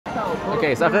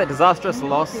Okay, so after that disastrous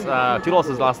loss, 2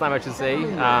 losses last time I should say,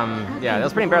 yeah, that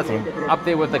was pretty embarrassing. Up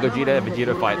there with the Gogeta and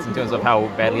Vegeta fights in terms of how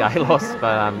badly I lost,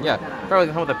 but yeah,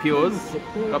 probably some of the pures.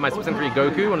 Got my Super Saiyan 3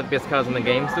 Goku, one of the best cards in the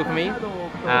game still for me.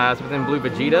 Super Saiyan Blue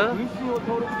Vegeta.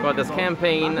 Got this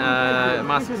campaign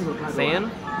Masked Saiyan,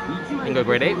 Ingo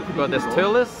Grade 8. Got this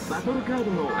Turles,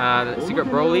 the Secret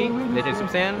Broly, Legend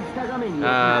Super Saiyan,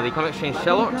 the Comic Exchange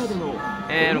Shellot,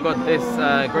 and we've got this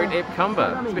Grade 8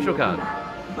 Kamba, special card.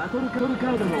 There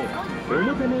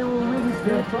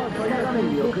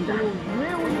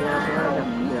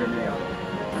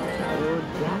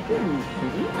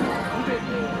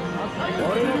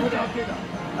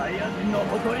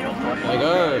we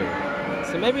go.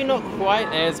 So maybe not quite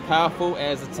as powerful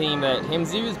as the team that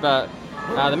Hems used, but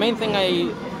the main thing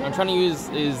I'm trying to use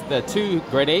is the 2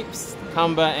 Grade 8s,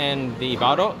 Kamba and the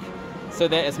Bardock, so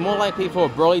that it's more likely for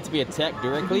Broly to be attacked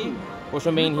directly, which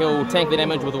will mean he'll tank the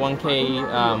damage with a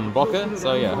 1k blocker.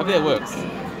 So yeah, hopefully that works.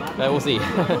 But we'll see.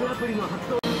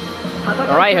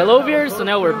 Alright, hello viewers, so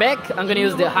now we're back. I'm gonna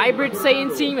use the Hybrid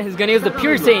Saiyan team, and he's gonna use the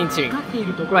Pure Saiyan team.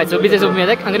 Right, so business with my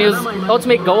deck. I'm gonna use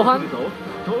Ultimate Gohan.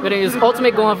 I'm gonna use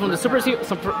Ultimate Gohan from the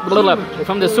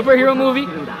superhero movie.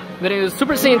 I'm gonna use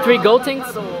Super Saiyan 3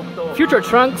 Gotenks, Future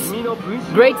Trunks,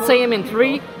 Great Saiyaman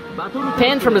 3,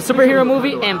 Pan from the superhero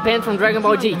movie, and Pan from Dragon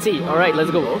Ball GT. Alright, let's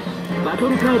go.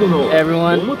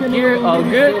 Everyone here, all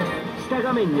good?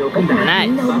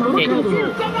 Nice. Okay.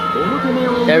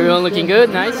 Everyone looking good,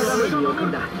 nice.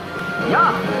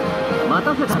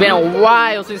 It's been a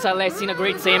while since I last seen a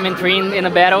Great Saiyaman 3 in a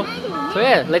battle. So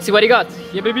yeah, let's see what he got.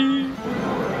 Yeah, baby!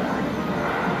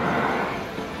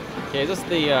 Okay, is this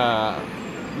the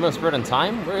most spread in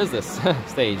time? Where is this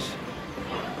stage?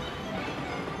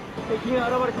 I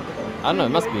don't know, it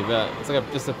must be, but it's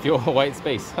like just a pure white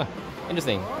space.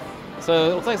 Interesting.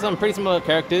 So it looks like some pretty similar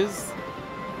characters.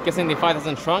 Guessing the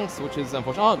 5000 Trunks, which is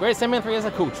unfortunate. Oh, Great Saiyaman 3 is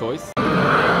a cool choice.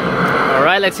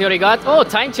 Alright, let's see what he got. Oh,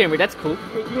 Time Chamber, that's cool.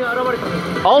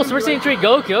 Oh, Super Saiyan 3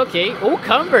 Goku, okay. Oh,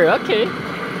 Cumber, okay.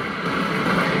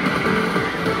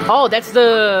 Oh, that's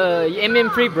the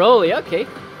MM3 Broly, okay.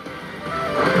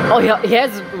 Oh, he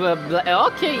has...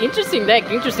 okay, interesting deck,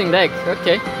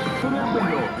 okay.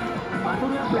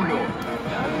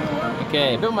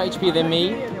 Okay, a bit more HP than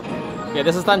me. Yeah,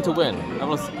 this is time to win. I've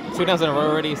lost 2 times in a row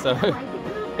already, so...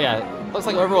 yeah, looks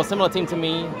like overall similar team to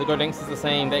me. The Gotenks is the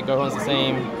same, that Gohan's the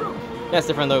same. That's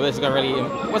different though, this is gonna really...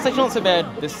 What's actually not so bad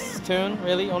this turn,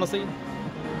 really, honestly.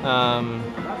 It's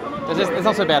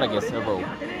not so bad, I guess, overall.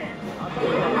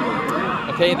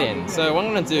 Okay then, so what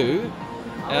I'm gonna do...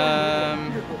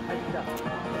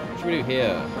 what should we do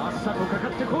here?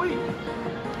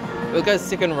 We'll go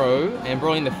second row, and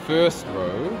Broly in the first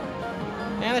row.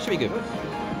 And that should be good.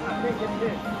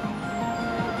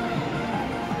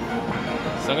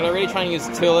 So I'm gonna really try and use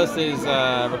Turles'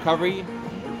 recovery, you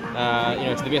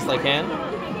know, to the best I can.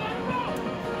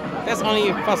 That's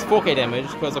only plus 4k damage,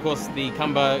 because of course the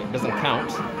Kamba doesn't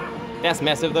count. That's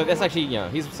massive though, that's actually, you know,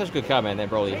 he's such a good card, man, that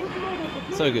Broly.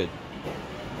 So good.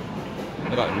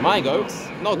 I got my goats,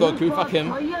 not Goku, fuck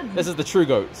him. This is the true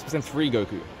goat, Super Saiyan 3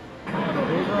 Goku.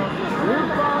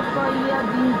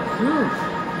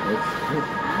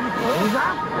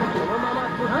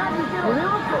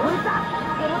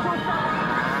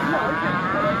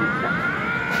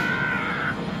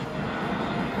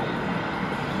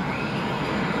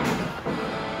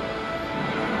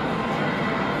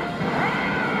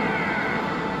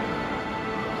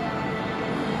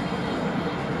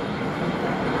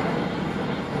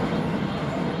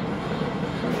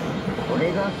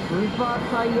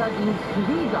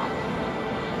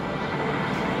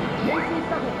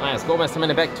 Nice, got my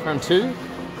stamina back from 2,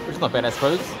 which is not bad I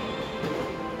suppose.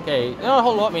 Okay, not a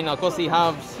whole lot, I mean of course he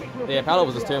halved the power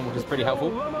levels this turn, which is pretty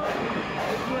helpful.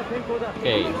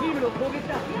 Okay.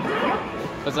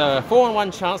 There's a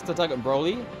 4-on-1 chance to target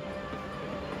Broly.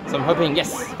 So I'm hoping,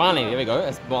 yes, finally, there we go,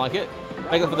 that's more like it.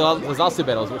 Make it for those last 2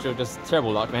 battles, which are just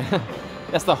terrible luck, man.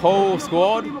 That's the whole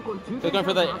squad. So going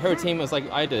for the hero team was like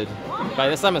I did. But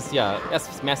this time it's, yeah,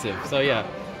 that's massive. So yeah,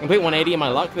 complete 180 in my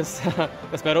luck this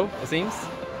this battle, it seems.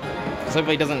 So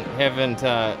hopefully it haven't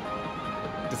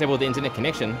disabled the internet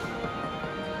connection.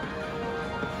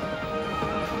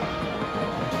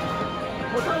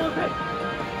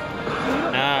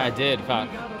 Ah, I did, fuck.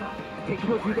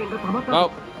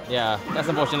 Well, yeah, that's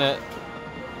unfortunate.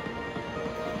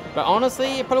 But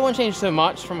honestly, it probably won't change so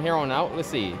much from here on out. Let's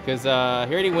see, because he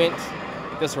already went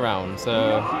this round,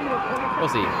 so we'll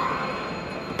see.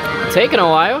 Taking a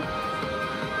while.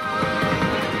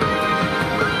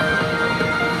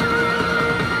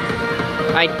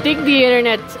 I think the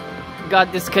internet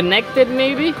got disconnected,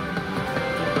 maybe?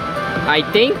 I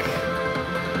think.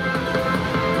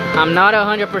 I'm not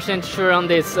 100% sure on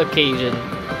this occasion.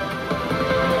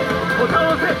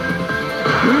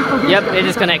 Yep, it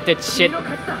is connected. Shit.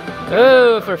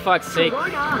 Oh, for fuck's sake.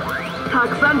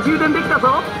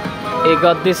 It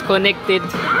got disconnected.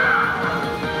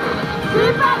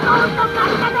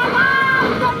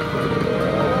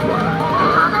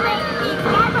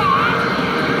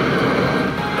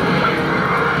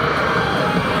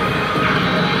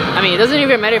 I mean, it doesn't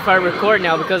even matter if I record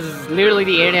now because literally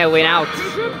the internet went out.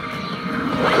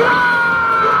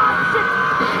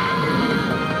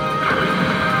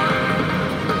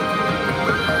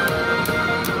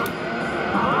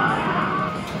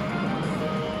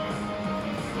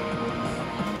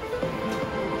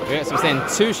 Okay, so we're saying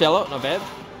 2 Charlotte, not bad.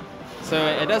 So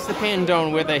it does depend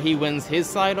on whether he wins his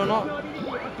side or not.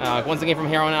 Once again, from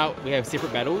here on out, we have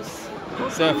separate battles.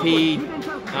 So if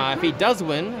he does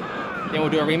win, then we'll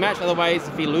do a rematch. Otherwise,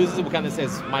 if he loses, we'll count this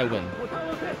as my win.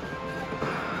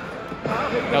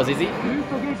 That was easy.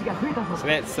 So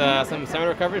that's some stamina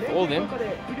recovery for all of them.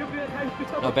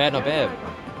 Not bad, not bad.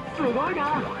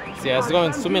 So yeah, it's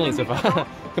going swimmingly so far.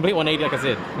 Complete 180, like I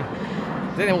said.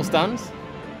 Is that all stunned?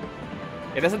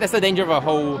 Yeah, that's the danger of a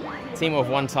whole team of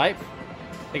one type.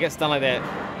 They get stunned like that,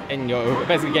 and you're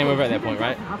basically game over at that point,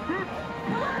 right?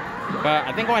 But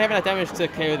I think I might have enough damage to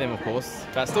KO them, of course.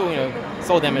 But still, you know,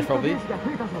 soul damage probably.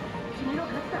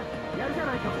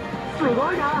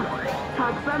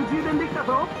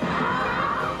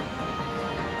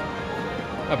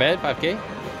 Not bad, 5k.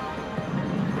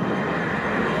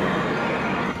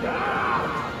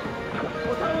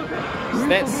 So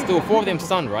that's still 4 of them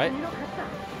stunned, right?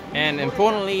 And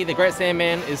importantly, the Great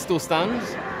Saiyaman is still stunned,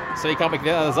 so he can't pick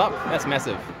the others up. That's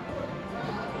massive.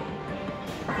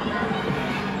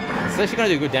 It's actually gonna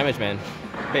do good damage, man.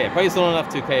 But yeah, probably still not enough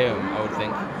to KO him, I would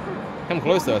think. Come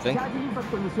close though, I think.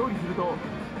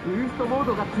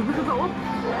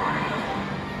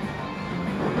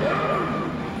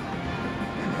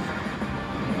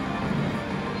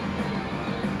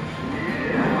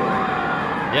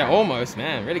 Yeah, almost,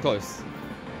 man. Really close.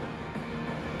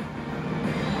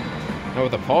 And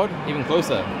with the pod, even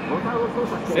closer.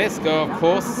 So let's go, of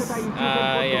course.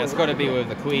 Yeah, it's got to be with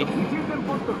the Kui.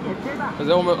 Because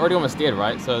they're already almost dead,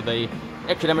 right? So the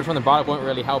extra damage from the Bardock won't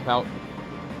really help out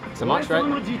so much, right?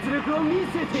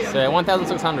 So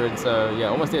 1,600, so yeah,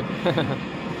 almost dead.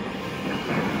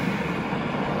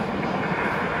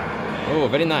 Oh,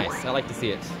 very nice. I like to see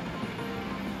it.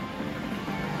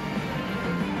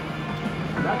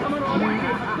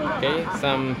 Okay,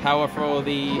 some power for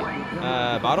the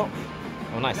Bardock.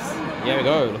 Oh, nice. There we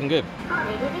go, looking good.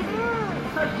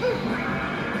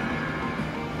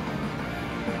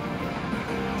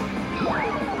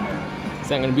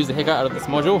 So I'm going to use the heck out of this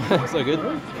module. So good.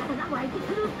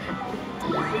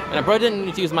 And I probably didn't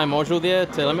need to use my module there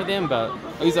to limit them, but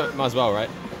I'll use it as well, right?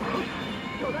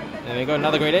 And we got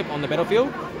another Great Ape on the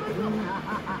battlefield.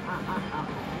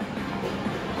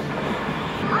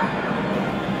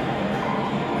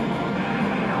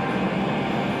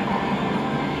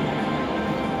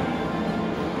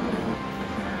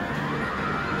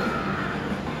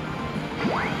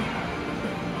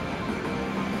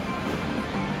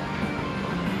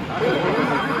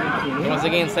 Once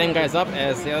again, same guys up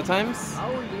as the other times.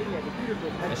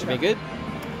 That should be good.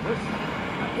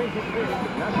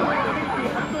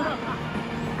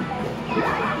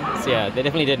 So yeah, they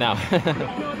definitely did now.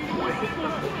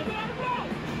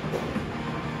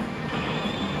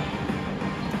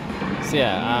 So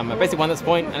yeah, I basically won this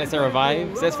point unless they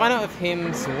revive. So let's find out if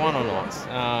him's won or not.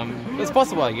 It's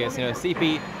possible, I guess. You know,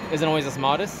 CP isn't always the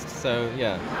smartest, so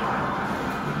yeah.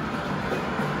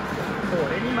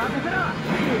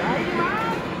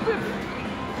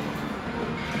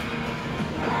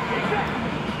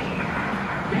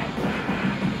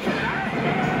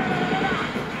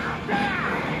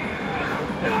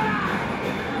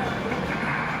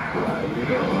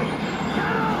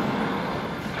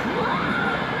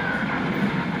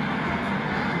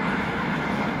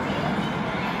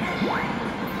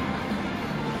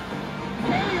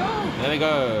 There we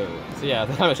go. So yeah,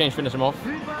 the climate change finished him off.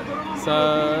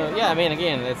 So yeah, I mean,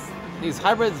 again, these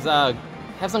hybrids have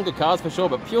some good cards for sure,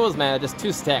 but pures, man, are just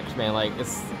too stacked, man. Like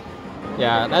it's,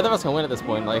 yeah, neither of us can win at this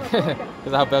point, like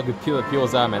because of how good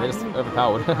pures are, man. They're just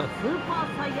overpowered.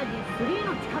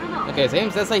 Okay, so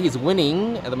let's say he's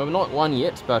winning at the moment, not won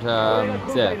yet, but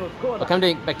so yeah, I'll come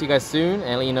back to you guys soon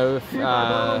and let you know if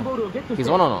he's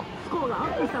won or not.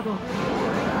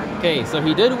 Okay, so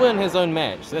he did win his own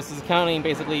match. So this is counting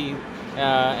basically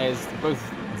as both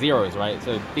zeros, right?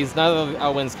 So these none of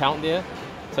our wins count there.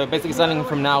 So basically starting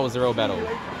from now is 0 battle.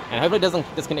 And hopefully it doesn't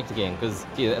disconnect again, because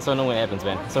gee, that's so annoying when it happens,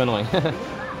 man. It's so annoying.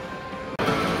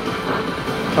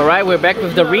 Alright, we're back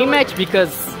with the rematch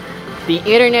because the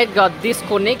internet got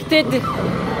disconnected.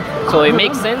 So it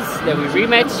makes sense that we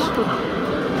rematch.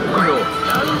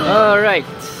 Alright.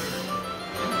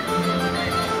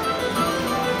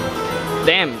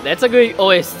 Damn, that's a good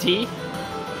OST.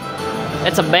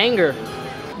 That's a banger.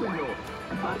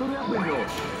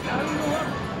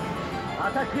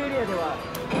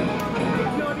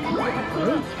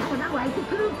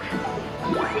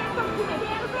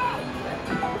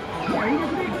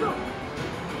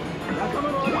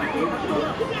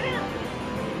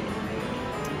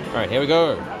 Alright, here we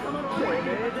go.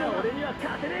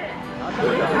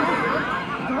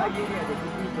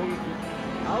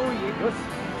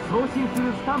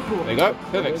 There we go,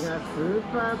 perfect. So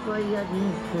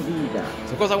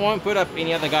of course I won't put up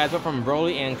any other guys but from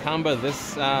Broly and Kamba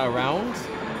this round.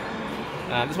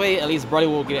 This way at least Broly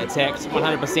will get attacked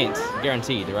 100%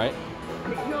 guaranteed, right?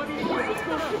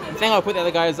 I think I'll put the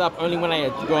other guys up only when I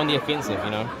go on the offensive,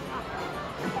 you know.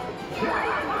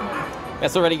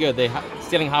 That's already good, they're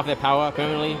stealing half their power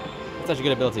permanently. That's such a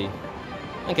good ability.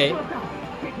 Okay,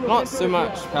 not so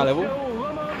much power level.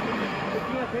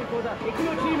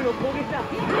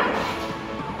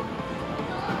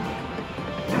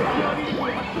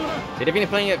 They're definitely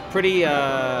playing it pretty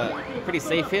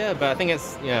safe here, but I think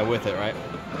it's worth it, right?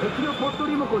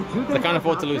 So I can't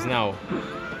afford to lose now.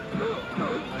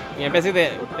 Yeah, basically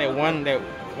that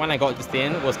one I got just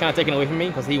then was kind of taken away from me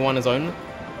because he won his own.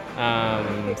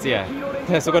 So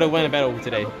yeah, so got to win a battle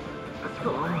today,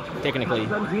 technically.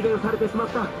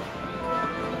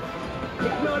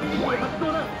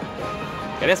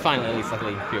 Yeah, that's fine at least,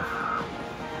 luckily. Phew.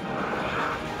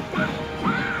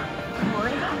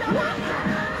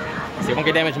 See,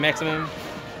 1k damage maximum.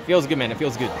 Feels good, man. It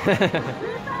feels good.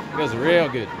 Feels real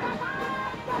good.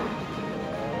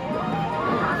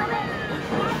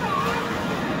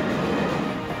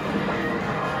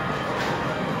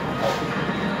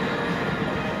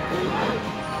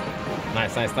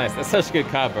 Nice, nice, nice. That's such a good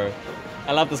card, bro.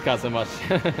 I love this card so much.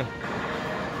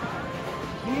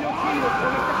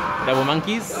 Double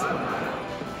monkeys.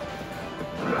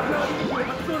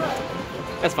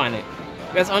 That's fine.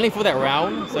 That's only for that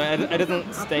round, so it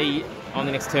doesn't stay on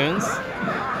the next turns.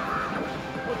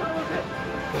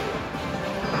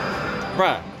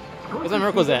 Bruh, where's my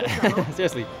miracles at?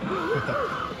 Seriously.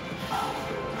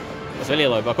 It's really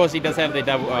low, but of course he does have the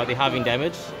the halving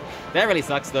damage. That really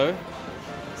sucks though.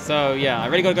 So yeah, I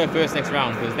really gotta go first next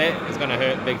round because that is gonna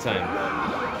hurt big time.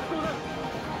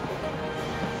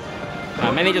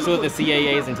 Mainly just with the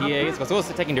CAAs and TAs, because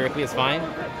also attacking directly is fine.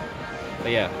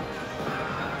 But yeah.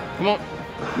 Come on.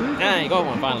 Ah, you got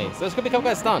one finally. So this could be a couple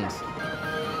guys stunned.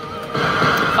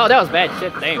 Oh, that was bad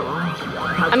shit, damn.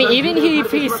 I mean, even if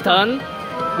he's stunned,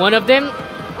 one of them,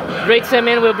 Great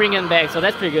Saiyaman will bring him back, so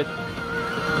that's pretty good.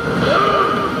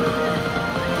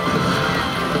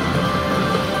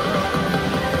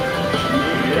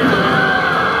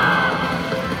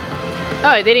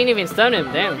 Oh, they didn't even stun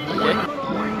him, damn. Okay.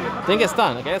 Didn't get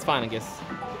stunned, okay, that's fine I guess.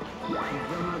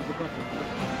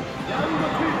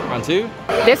 Round 2.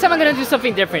 This time I'm gonna do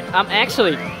something different. I'm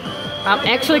actually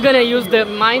gonna use the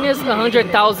minus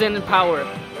 100,000 power.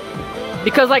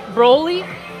 Because like Broly,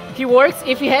 he works,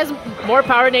 if he has more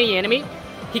power than the enemy,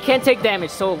 he can't take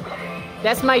damage, so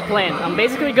that's my plan. I'm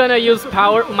basically gonna use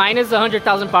power, minus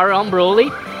 100,000 power on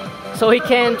Broly, so he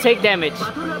can take damage.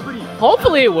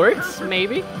 Hopefully it works,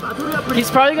 maybe.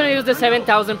 He's probably gonna use the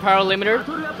 7,000 power limiter,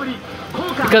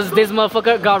 because this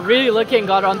motherfucker got really lucky and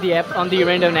got on the app, on the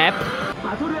random app.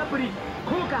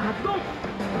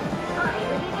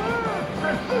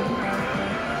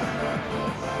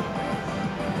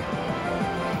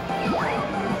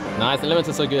 Nice, the limits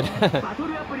are so good.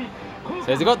 So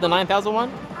has he got the 9,000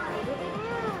 one?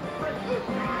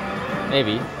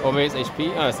 Maybe. Or maybe it's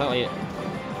HP? Oh, it's not yet.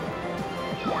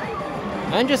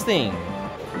 Interesting.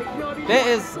 That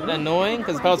is annoying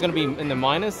because the power's going to be in the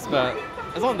minus, but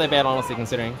it's not that bad honestly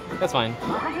considering. That's fine.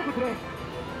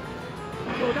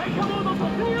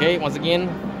 Okay, once again,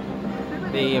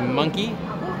 the monkey.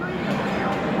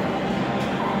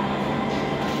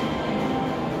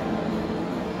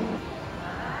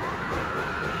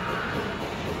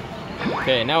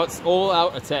 Okay, now it's all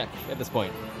out attack at this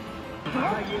point.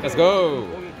 Let's go!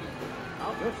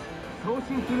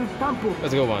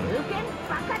 Let's go one.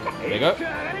 There you go.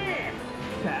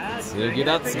 Tsugi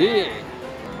Datsugi!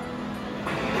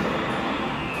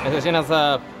 And so she has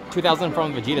 2,000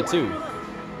 from Vegeta too.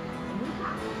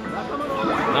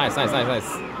 Nice, nice, nice, nice.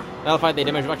 That'll fight the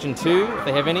damage reduction 2 if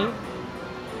they have any.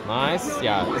 Nice,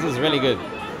 yeah, this is really good.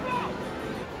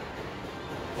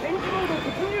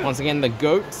 Once again, the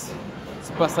GOAT.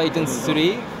 Super Saiyan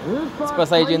 3, Super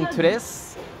Saiyan 3.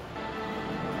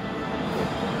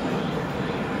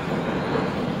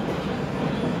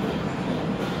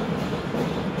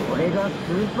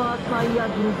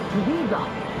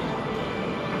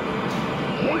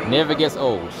 Never gets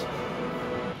old.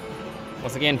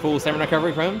 Once again, full stamina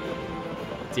recovery from him.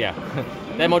 Yeah,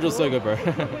 that module's so good, bro.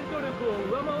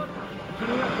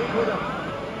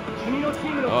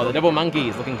 Oh, the double monkey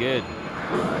is looking good.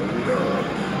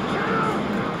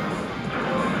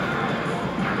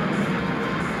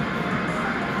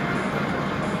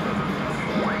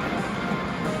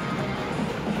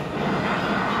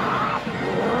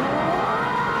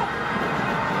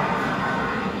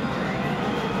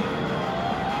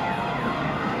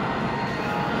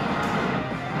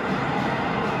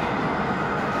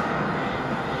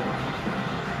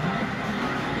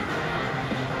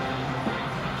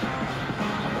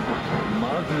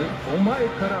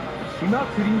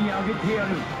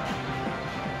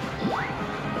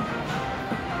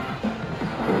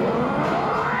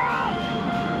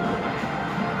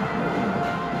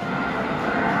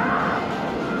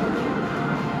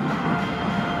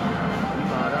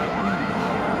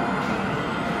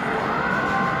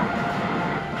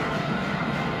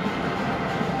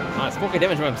 Nice, 4K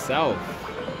damage from himself.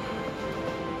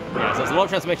 Yeah, so there's a lot of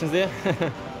transformations there.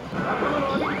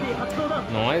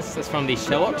 Nice, that's from the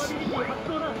Charlotte.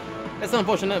 That's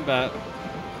unfortunate, but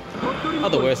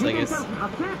not the worst, I guess. So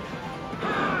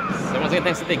once again,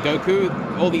 thanks to their Goku,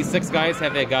 all these 6 guys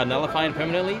have their guard nullified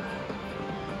permanently.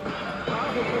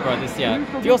 Bro, this, yeah.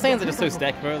 Fuel Saiyans are just so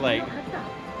stacked, bro, like...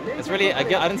 It's really, I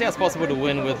don't think it's possible to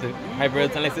win with the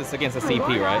hybrids unless it's against a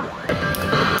CP, right?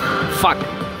 Fuck.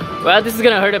 Well, this is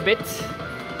gonna hurt a bit.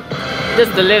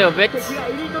 Just a little bit.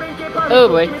 Oh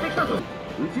boy.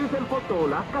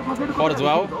 Caught as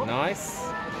well, nice.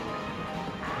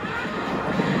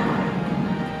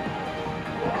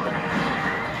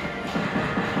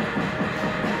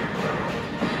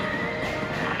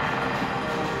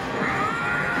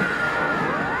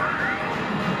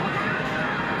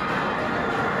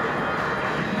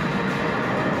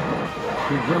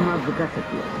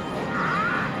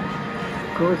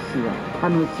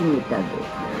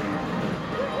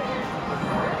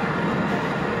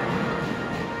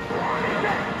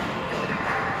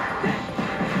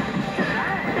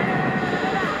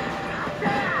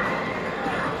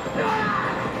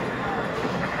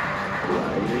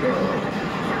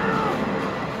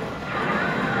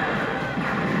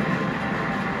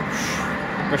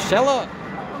 Rochella,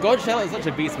 God Shella is such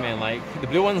a beast, man. Like, the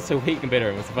blue one's so weak compared to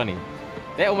him, it's funny.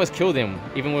 They almost killed him,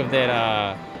 even with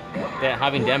that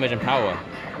having damage and power.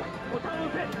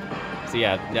 So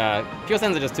yeah, Fuel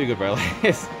Saiyans are just too good, bro.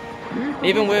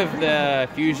 Even with the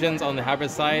fusions on the hybrid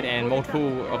side and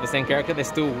multiple of the same character, they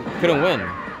still couldn't win.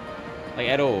 Like,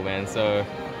 at all, man. So,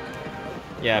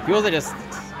 yeah, Fuels are just,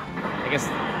 I guess,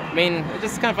 I mean, it's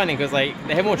just kind of funny because, like,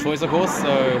 they have more choice, of course,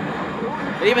 so...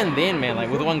 But even then, man, like,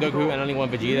 with one Goku and only one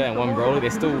Vegeta and one Broly, they're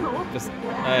still just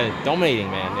dominating,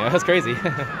 man. Yeah, that's crazy.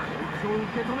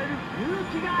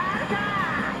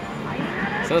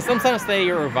 So sometimes they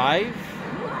revive.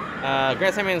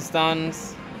 Great Saiyaman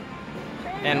stuns.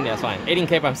 And yeah, it's fine.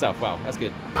 18k by himself. Wow, that's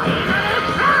good.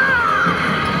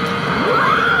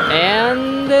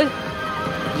 And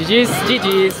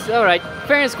GG's. Alright,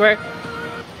 fair and square.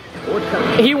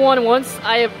 He won once,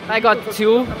 I got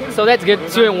 2, so that's good,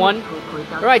 2 and 1.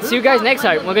 Alright, see you guys next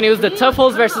time. We're gonna use the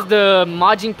Tuffles versus the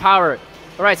Majin Power.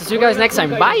 Alright, so see you guys next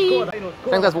time. Bye!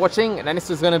 Thanks guys for watching, and this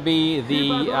is going to be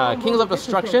the Kings of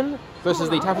Destruction versus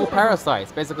the Tuffle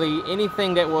Parasites. Basically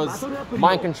anything that was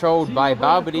mind controlled by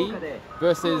Babidi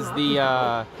versus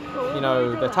the, you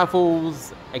know, the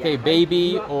Tuffles, aka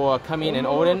Baby or Kamin and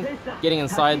Odin, getting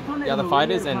inside the other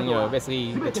fighters, and you know,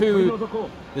 basically the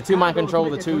two mind control,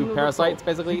 the 2 parasites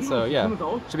basically. So yeah,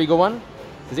 should be a good one.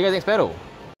 See you guys next battle.